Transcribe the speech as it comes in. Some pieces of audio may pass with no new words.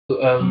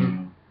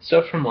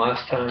Stuff from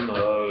last time,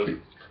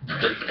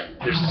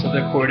 there's this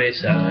other chord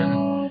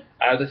A7.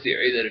 I have the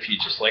theory that if you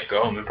just like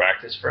go home and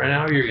practice for an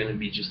hour, you're gonna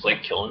be just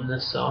like killing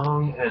this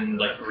song and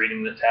like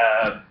reading the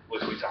tab,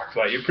 like we talked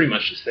about. You're pretty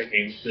much just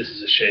thinking this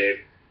is a shape,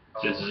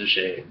 this is a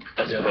shape,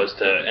 as opposed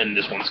to, and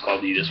this one's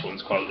called E, this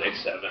one's called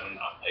A7.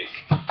 Not like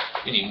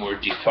any more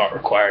deep thought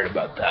required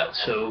about that.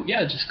 So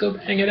yeah, just go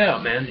hang it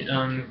out, man.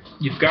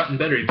 You've gotten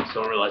better, you just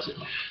don't realize it.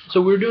 So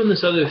we're doing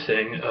this other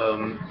thing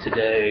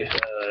today.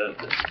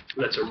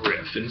 That's a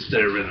riff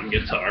instead of rhythm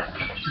guitar.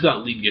 It's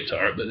not lead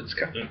guitar, but it's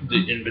kind of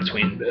the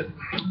in-between bit.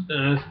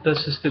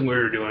 That's this thing we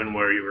were doing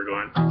where you were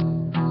going.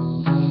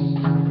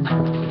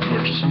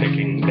 We're just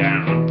picking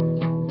down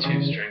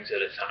two strings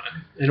at a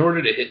time. In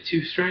order to hit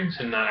two strings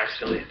and not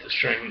accidentally hit the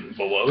string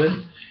below it,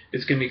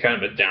 it's going to be kind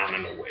of a down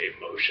and away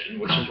motion,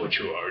 which is what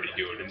you're already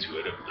doing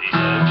intuitively,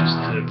 just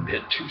to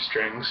hit two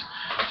strings.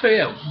 So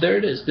yeah, there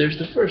it is. There's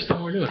the first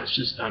thing we're doing. It's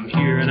just I'm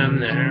here and I'm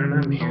there and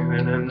I'm here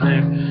and I'm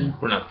there.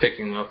 We're not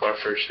picking up our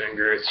first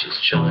finger. It's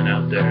just chilling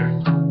out there.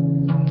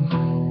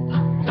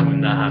 And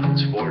when that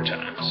happens 4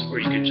 times, or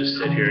you could just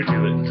sit here and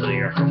do it until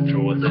you're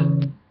comfortable with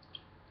it.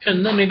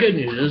 And then the good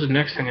news is the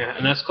next thing,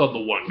 and that's called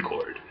the 1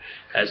 chord,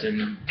 as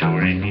in do,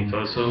 re, mi,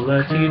 fa, sol,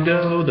 la, ti,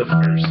 do. The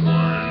first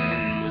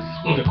one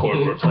was the chord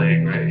we're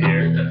playing right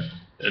here,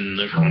 and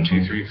there's 1,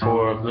 2, 3,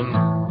 4 of them.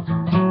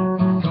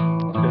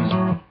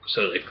 And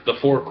so like the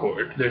 4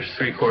 chord, there's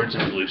 3 chords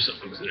in blues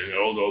songs, and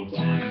it'll go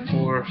 1,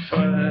 4,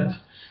 5.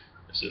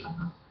 So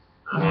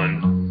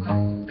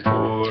 1,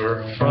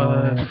 4,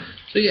 5.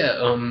 So yeah,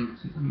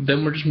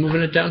 then we're just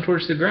moving it down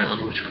towards the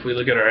ground, which if we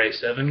look at our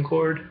A7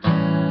 chord,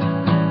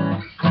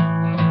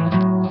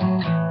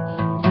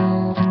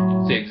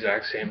 the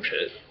exact same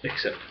shit,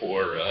 except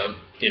for,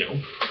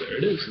 there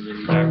it is, and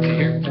then back to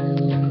here.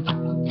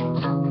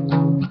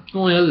 The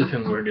only other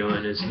thing we're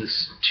doing is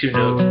this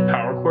 2-note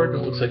power chord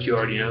that looks like you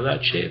already know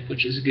that shape,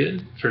 which is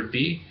good for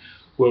B,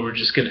 where we're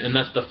just gonna, and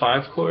that's the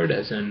 5 chord,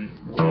 as in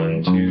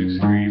 1, 2,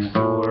 3,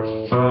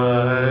 4,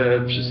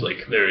 5. Just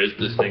like there is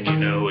this thing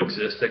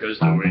exists that goes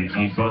do, re,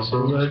 mi, fa,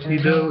 sol, la, ti,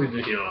 do, even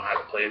if you don't know how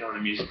to play it on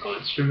a musical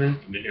instrument,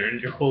 you've been hearing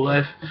it your whole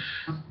life.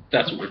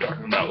 That's what we're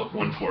talking about with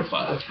 1, 4,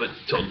 5, but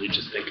totally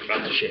just think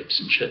about the shapes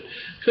and shit.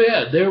 So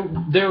yeah, there,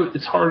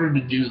 it's harder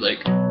to do,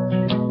 like,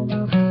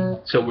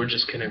 so we're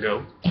just gonna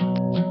go.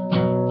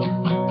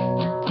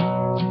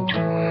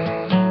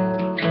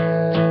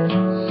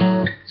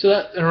 So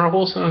that, and our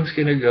whole song's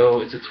gonna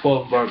go, it's a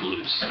 12-bar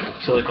blues,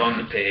 so like on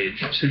the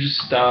page. So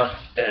just stop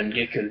and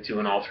get good at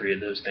doing all 3 of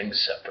those things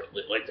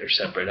separately, like they're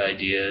separate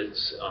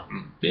ideas.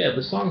 Yeah,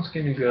 the song's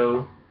gonna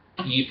go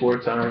E 4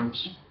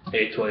 times,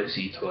 A twice,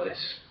 E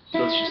twice. So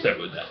let's just start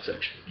with that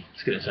section.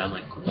 It's gonna sound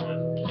like 1,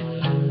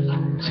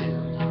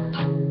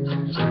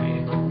 2,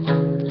 3,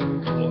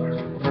 4.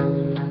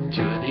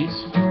 2 of these.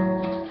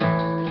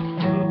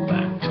 Move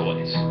back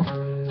twice.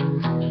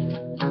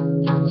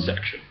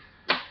 Section.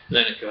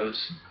 Then it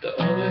goes the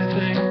other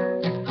thing.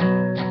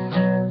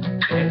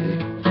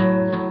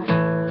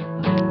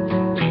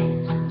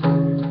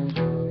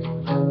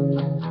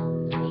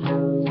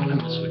 And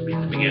this would be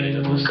the beginning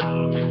of the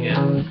song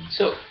again.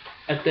 So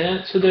at the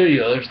end, so there you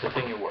go. There's the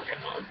thing you're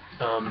working on.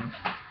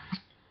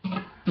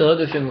 The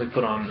other thing we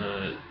put on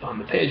the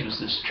page was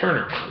this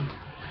turnaround.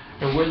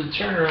 And where the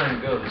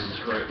turnaround goes is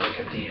right like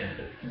at the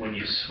end, when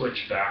you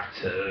switch back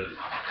to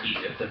E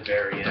at the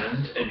very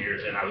end,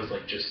 and I was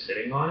like just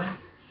sitting on it.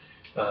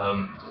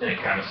 And it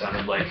kind of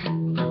sounded like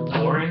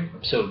boring,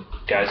 so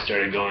guys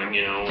started going,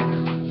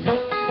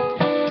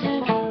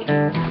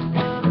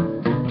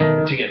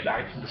 to get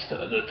back to the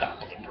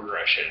top of the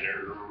progression,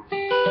 or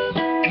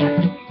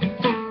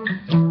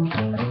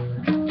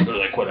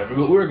like whatever,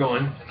 but we're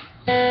going,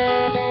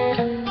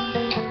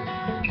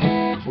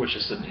 which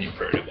is something you've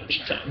heard a bunch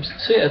of times.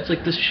 So yeah, it's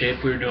like this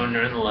shape we were doing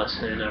during the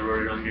lesson. I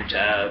wrote it on your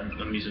tab.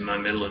 I'm using my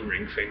middle and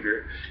ring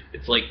finger.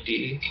 It's like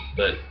D,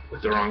 but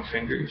with the wrong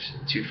fingers,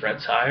 2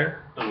 frets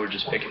higher, and we're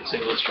just picking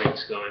single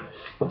strings going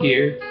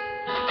here,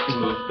 you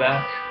move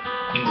back,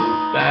 E.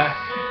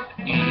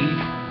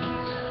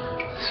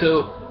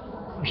 So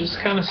just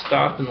kind of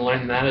stop and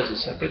learn that as a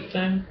separate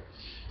thing.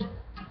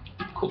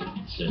 Cool.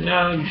 So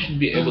now you should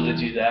be able to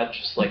do that,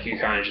 just like you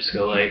kind of just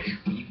go like,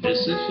 this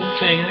is a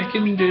thing I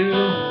can do,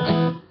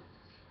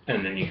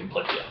 and then you can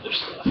play the other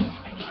stuff.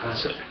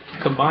 So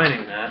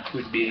combining that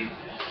would be,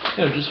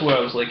 just where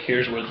I was like,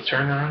 here's where the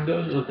turnaround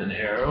goes with an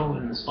arrow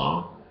in the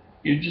song.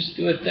 You just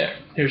do it there.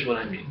 Here's what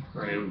I mean.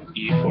 Right,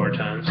 E 4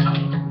 times,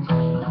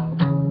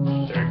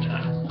 3rd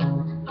time,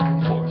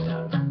 4th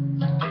time,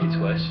 A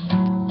twice.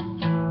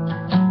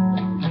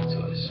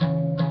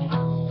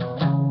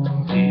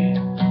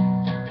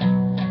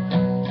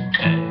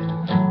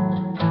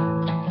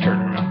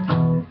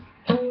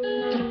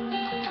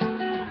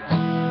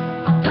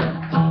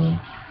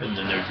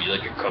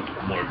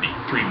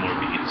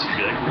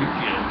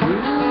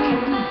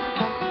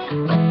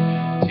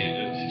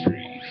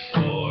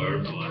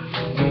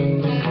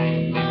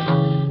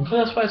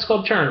 That's why it's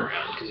called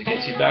turnaround, because it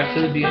gets you back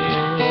to the beginning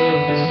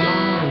of the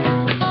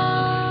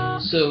song.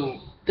 So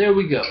there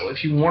we go.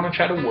 If you want to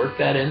try to work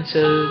that into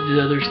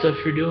the other stuff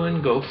you're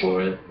doing, go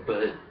for it.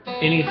 But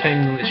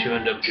anything that you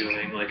end up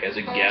doing, like as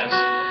a guest,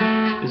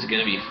 is going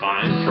to be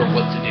fine for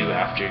what to do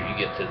after you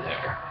get to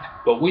there.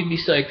 But we'd be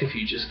psyched if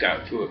you just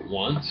got through it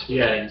once.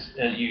 Yeah.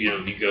 And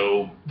you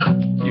go,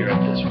 you're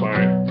at this part.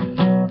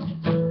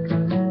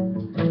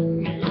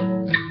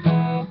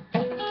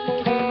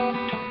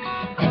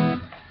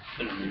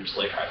 And then just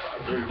like high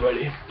five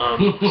everybody.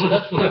 So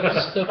that's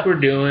the stuff we're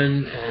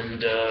doing,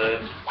 and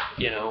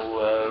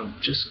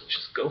just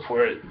go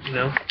for it.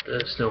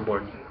 The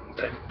snowboard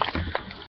thing.